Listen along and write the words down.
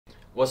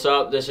What's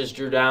up? This is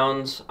Drew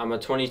Downs. I'm a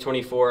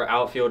 2024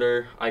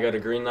 outfielder. I go to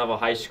Green Level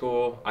High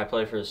School. I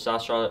play for the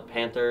South Charlotte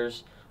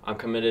Panthers. I'm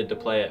committed to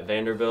play at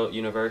Vanderbilt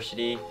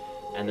University,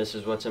 and this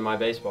is what's in my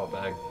baseball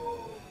bag.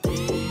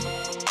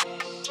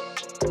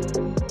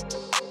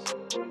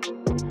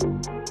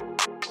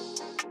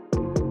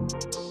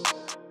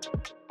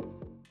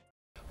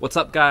 What's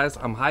up guys,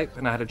 I'm Hype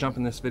and I had to jump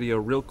in this video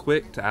real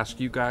quick to ask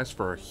you guys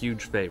for a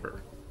huge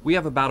favor. We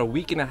have about a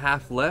week and a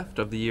half left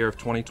of the year of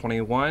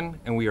 2021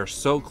 and we are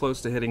so close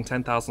to hitting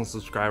 10,000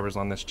 subscribers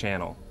on this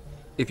channel.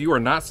 If you are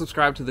not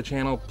subscribed to the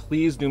channel,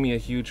 please do me a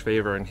huge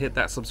favor and hit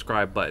that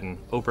subscribe button.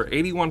 Over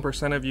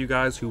 81% of you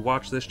guys who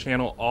watch this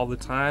channel all the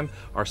time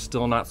are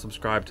still not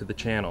subscribed to the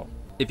channel.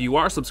 If you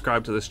are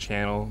subscribed to this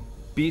channel,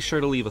 be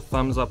sure to leave a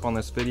thumbs up on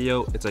this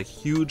video. It's a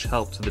huge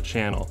help to the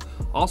channel.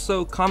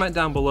 Also, comment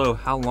down below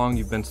how long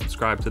you've been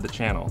subscribed to the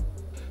channel.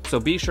 So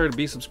be sure to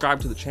be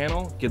subscribed to the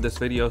channel, give this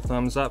video a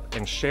thumbs up,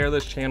 and share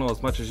this channel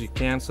as much as you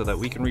can so that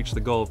we can reach the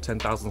goal of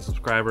 10,000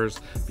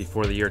 subscribers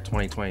before the year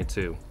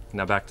 2022.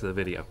 Now back to the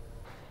video.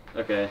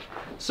 Okay,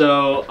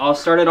 so I'll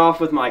start it off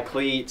with my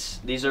cleats.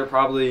 These are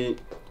probably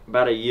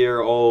about a year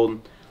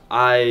old.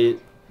 I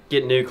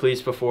get new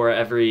cleats before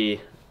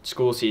every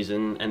school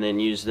season and then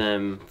use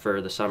them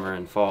for the summer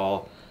and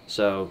fall.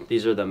 So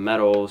these are the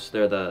metals.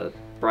 They're the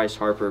Bryce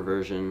Harper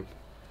version.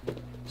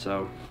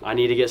 So I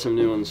need to get some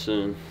new ones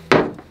soon.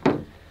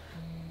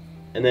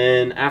 And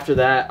then after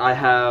that I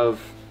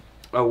have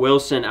a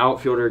Wilson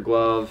Outfielder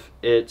glove.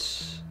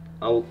 It's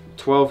a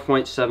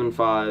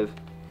 12.75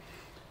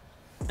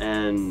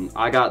 and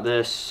I got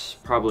this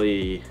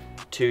probably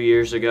 2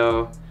 years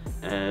ago,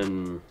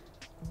 and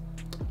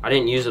I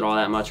didn't use it all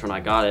that much when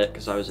I got it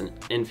because I was an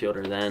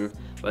infielder then,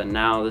 but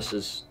now this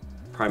is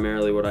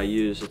primarily what I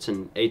use. It's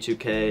an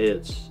A2K,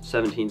 it's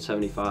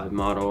 1775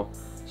 model,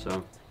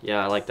 so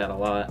yeah, I like that a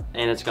lot,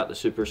 and it's got the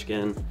super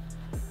skin.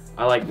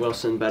 I like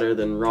Wilson better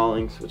than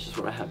Rawlings, which is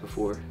what I had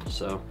before,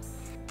 so.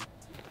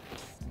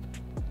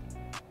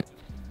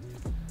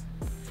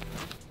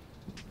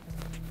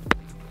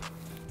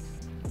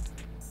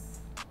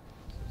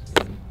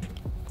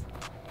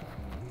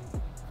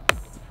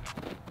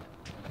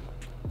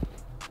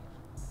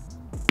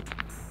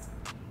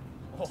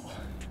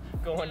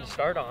 Good one to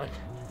start on.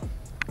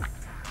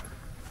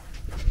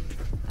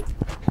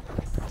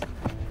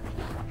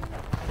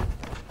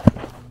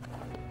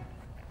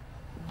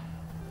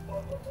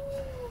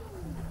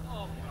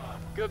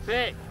 Good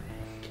pick.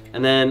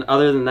 And then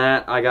other than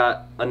that, I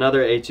got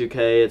another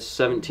A2K. It's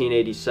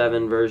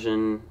 1787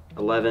 version,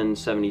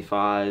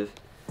 1175,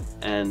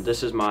 and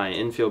this is my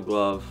infield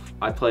glove.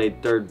 I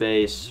played third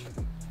base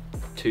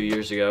 2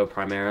 years ago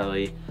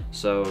primarily,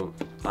 so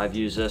I've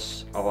used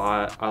this a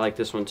lot. I like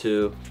this one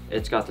too.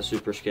 It's got the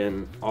super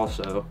skin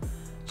also.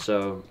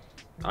 So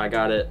I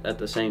got it at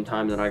the same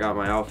time that I got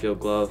my outfield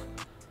glove.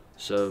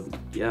 So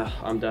yeah,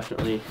 I'm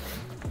definitely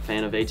a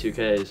fan of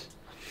A2Ks.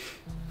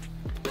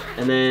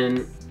 And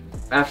then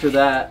after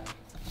that,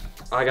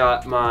 I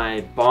got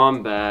my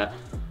bomb bat.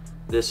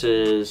 This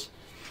is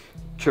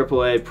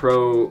AAA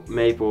Pro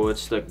Maple.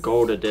 It's the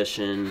gold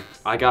edition.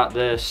 I got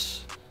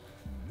this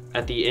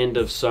at the end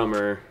of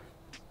summer,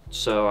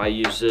 so I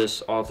use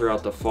this all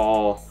throughout the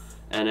fall,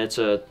 and it's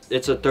a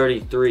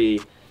 33,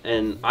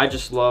 and I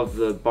just love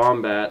the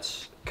bomb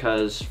bats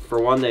because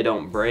for one, they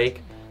don't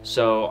break,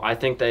 so I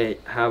think they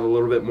have a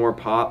little bit more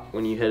pop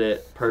when you hit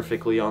it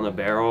perfectly on the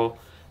barrel,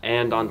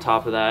 and on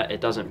top of that,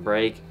 it doesn't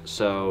break,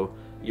 so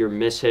your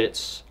miss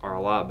hits are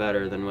a lot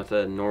better than with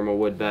a normal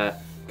wood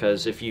bat,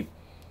 because if you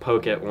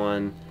poke at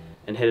one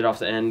and hit it off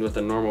the end with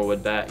a normal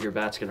wood bat, your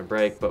bat's gonna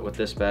break, but with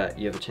this bat,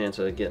 you have a chance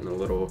of getting a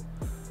little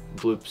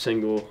bloop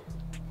single.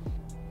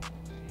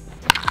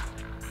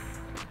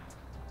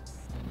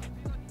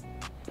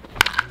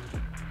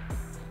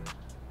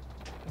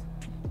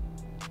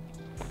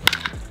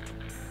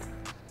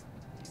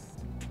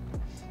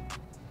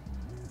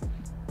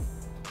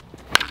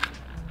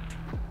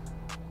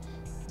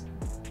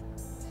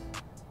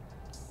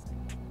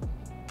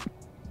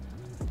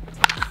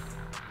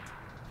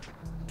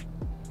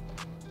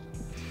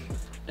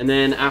 And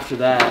then after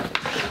that,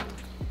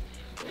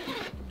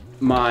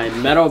 my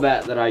metal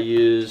bat that I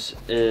use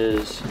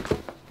is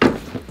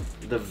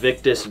the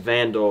Victus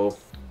Vandal.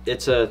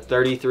 It's a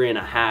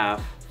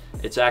 33.5.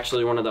 It's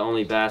actually one of the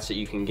only bats that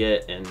you can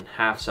get in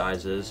half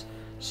sizes.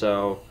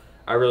 So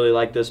I really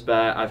like this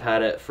bat. I've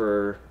had it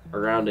for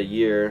around a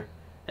year,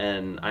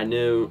 and I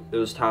knew it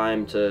was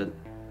time to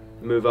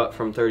move up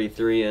from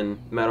 33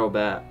 and metal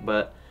bat,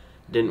 but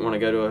didn't want to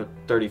go to a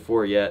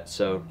 34 yet,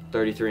 so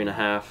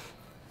 33.5.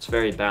 It's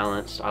very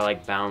balanced. I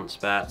like balanced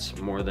bats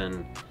more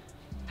than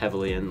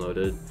heavily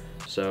end-loaded.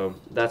 So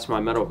that's my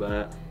metal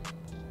bat.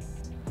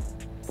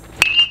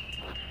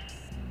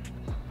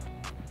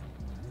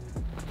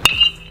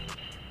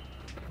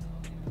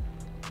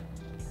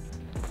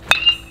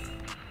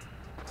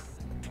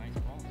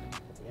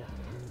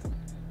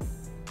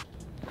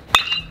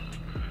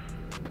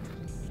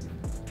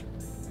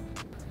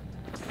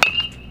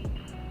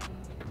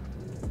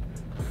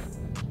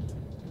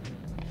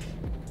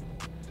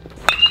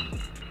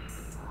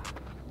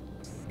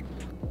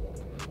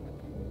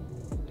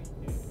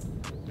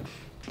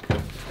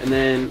 And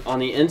then on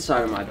the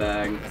inside of my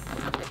bag,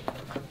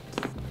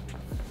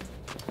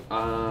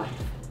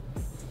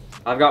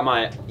 I've got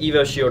my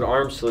Evo Shield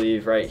arm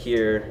sleeve right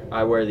here.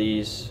 I wear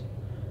these.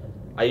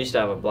 I used to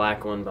have a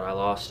black one, but I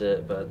lost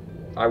it. But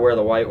I wear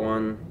the white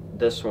one.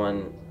 This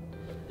one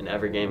in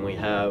every game we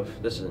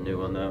have. This is a new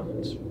one though.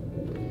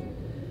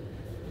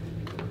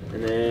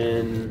 And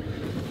then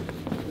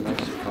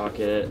next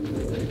pocket,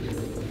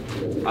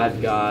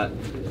 I've got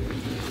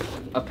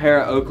a pair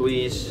of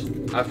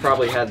Oakleys. I've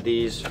probably had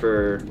these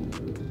for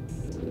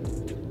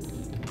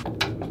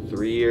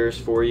 3 years,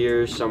 4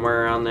 years,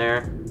 somewhere around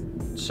there.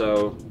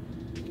 So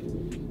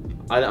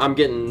I'm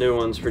getting new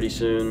ones pretty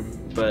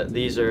soon, but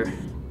these are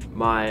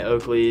my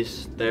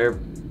Oakleys. They're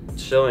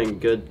still in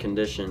good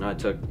condition. I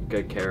took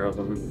good care of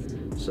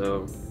them,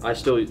 so I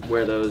still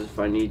wear those if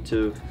I need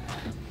to.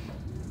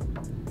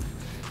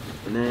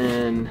 And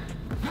then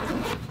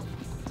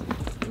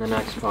in the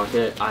next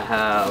pocket, I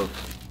have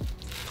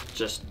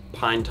just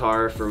pine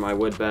tar for my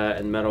wood bat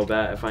and metal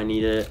bat if I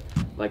need it.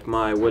 Like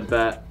my wood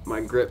bat,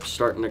 my grip's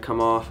starting to come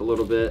off a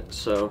little bit,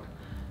 so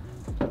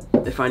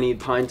if I need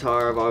pine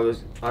tar,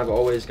 I've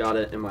always got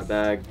it in my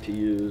bag to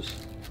use.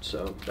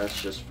 So that's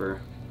just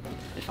for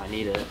if I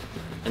need it.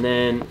 And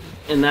then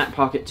in that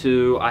pocket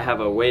too, I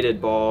have a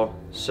weighted ball.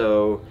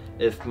 So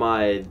if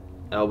my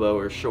elbow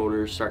or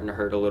shoulder is starting to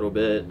hurt a little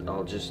bit,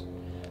 I'll just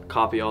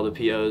copy all the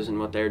POs and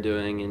what they're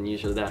doing, and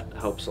usually that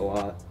helps a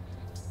lot.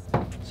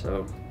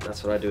 So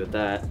that's what I do with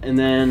that. And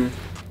then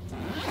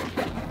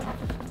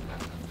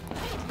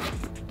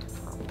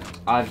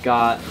I've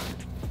got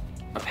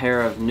a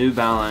pair of New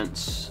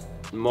Balance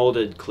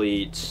molded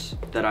cleats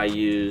that I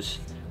use.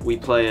 We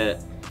play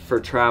it for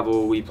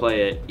travel. We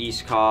play at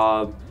East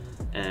Cobb,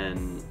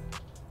 and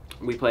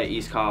we play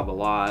East Cobb a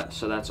lot,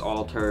 so that's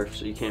all turf,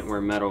 so you can't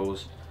wear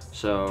metals.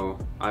 So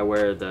I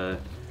wear the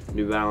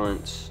New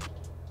Balance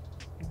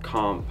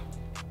comp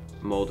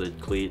molded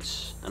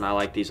cleats, and I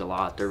like these a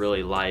lot. They're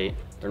really light,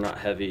 they're not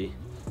heavy,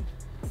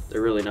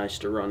 they're really nice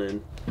to run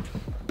in.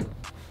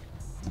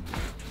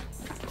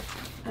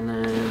 And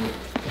then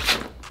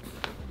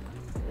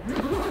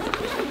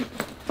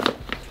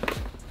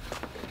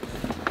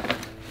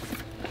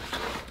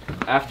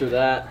after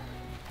that,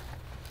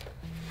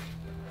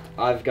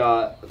 I've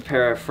got a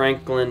pair of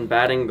Franklin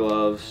batting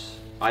gloves.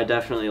 I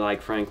definitely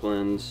like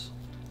Franklin's.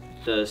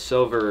 The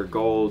silver or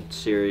gold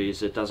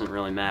series, it doesn't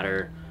really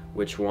matter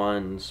which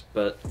ones,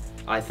 but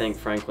I think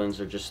Franklin's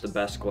are just the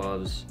best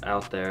gloves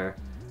out there.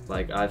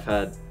 Like, I've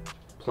had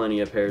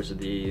plenty of pairs of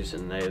these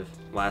and they've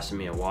lasted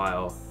me a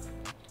while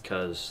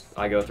because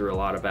I go through a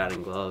lot of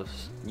batting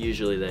gloves.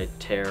 Usually they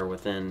tear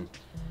within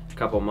a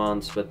couple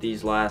months, but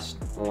these last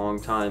a long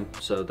time,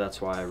 so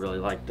that's why I really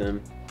like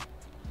them.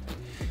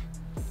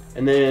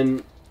 And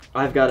then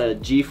I've got a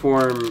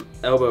G-form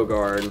elbow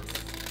guard.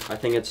 I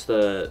think it's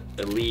the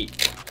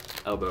Elite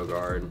elbow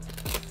guard.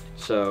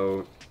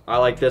 So I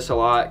like this a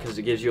lot because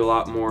it gives you a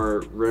lot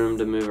more room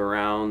to move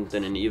around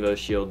than an Evo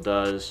Shield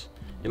does.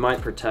 It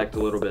might protect a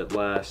little bit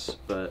less,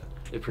 but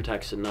it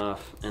protects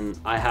enough. And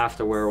I have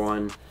to wear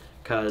one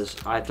because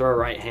I throw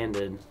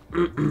right-handed.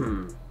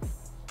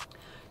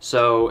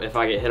 So if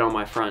I get hit on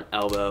my front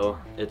elbow,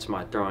 it's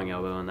my throwing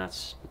elbow, and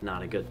that's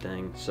not a good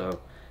thing. So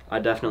I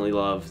definitely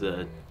love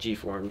the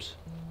G-forms.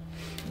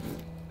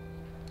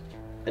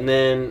 And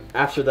then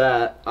after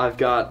that, I've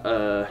got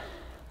a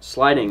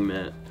sliding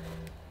mitt,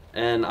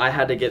 and I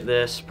had to get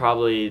this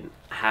probably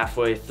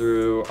halfway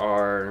through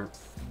our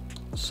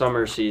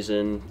summer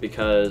season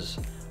because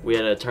we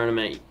had a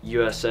tournament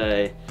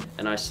USA,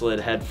 and I slid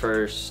head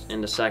first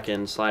into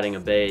second sliding a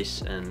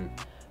base and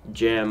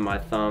jammed my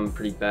thumb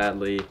pretty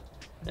badly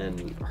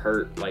and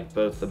hurt like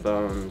both the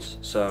bones.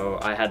 So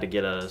I had to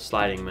get a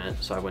sliding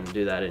mitt so I wouldn't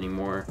do that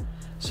anymore.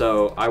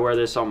 So I wear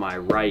this on my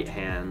right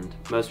hand.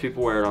 Most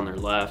people wear it on their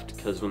left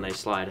because when they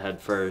slide head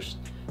first,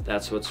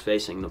 that's what's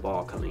facing the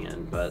ball coming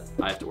in, but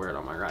I have to wear it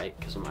on my right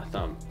because of my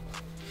thumb.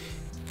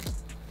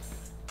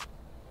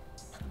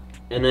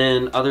 And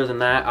then other than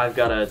that, I've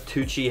got a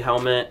Tucci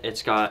helmet.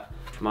 It's got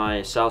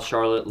my South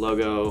Charlotte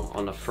logo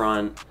on the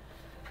front,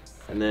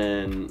 and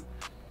then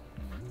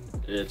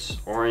it's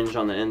orange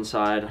on the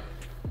inside.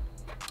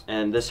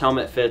 And this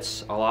helmet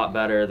fits a lot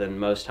better than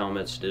most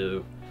helmets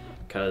do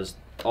because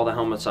all the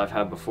helmets I've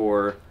had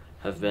before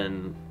have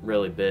been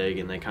really big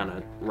and they kind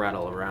of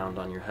rattle around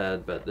on your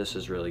head, but this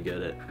is really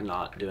good at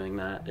not doing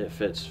that. It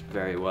fits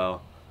very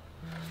well.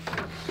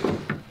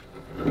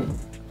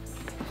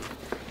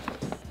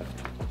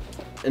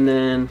 And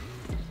then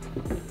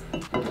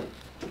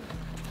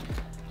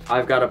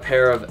I've got a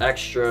pair of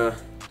extra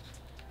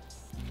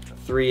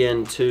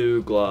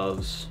 3-in-2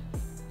 gloves.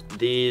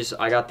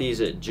 I got these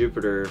at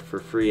Jupiter for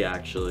free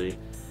actually,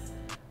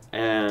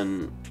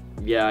 and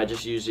yeah, I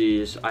just use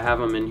these. I have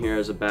them in here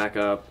as a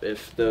backup.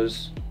 If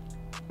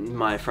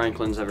my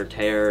Franklins ever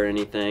tear or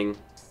anything,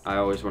 I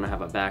always want to have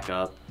a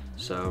backup,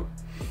 so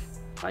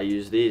I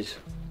use these.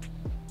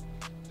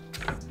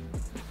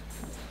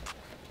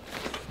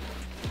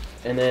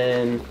 And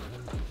then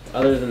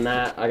other than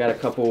that, I got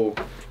a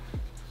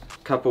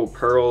couple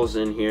pearls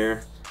in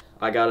here.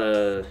 I got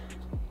a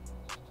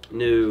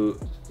new,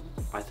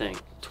 I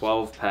think,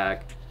 12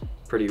 pack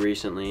pretty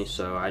recently,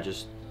 so I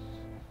just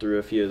threw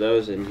a few of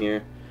those in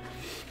here.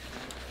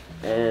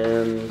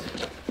 And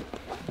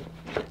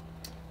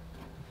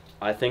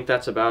I think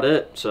that's about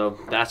it. So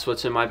that's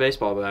what's in my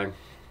baseball bag.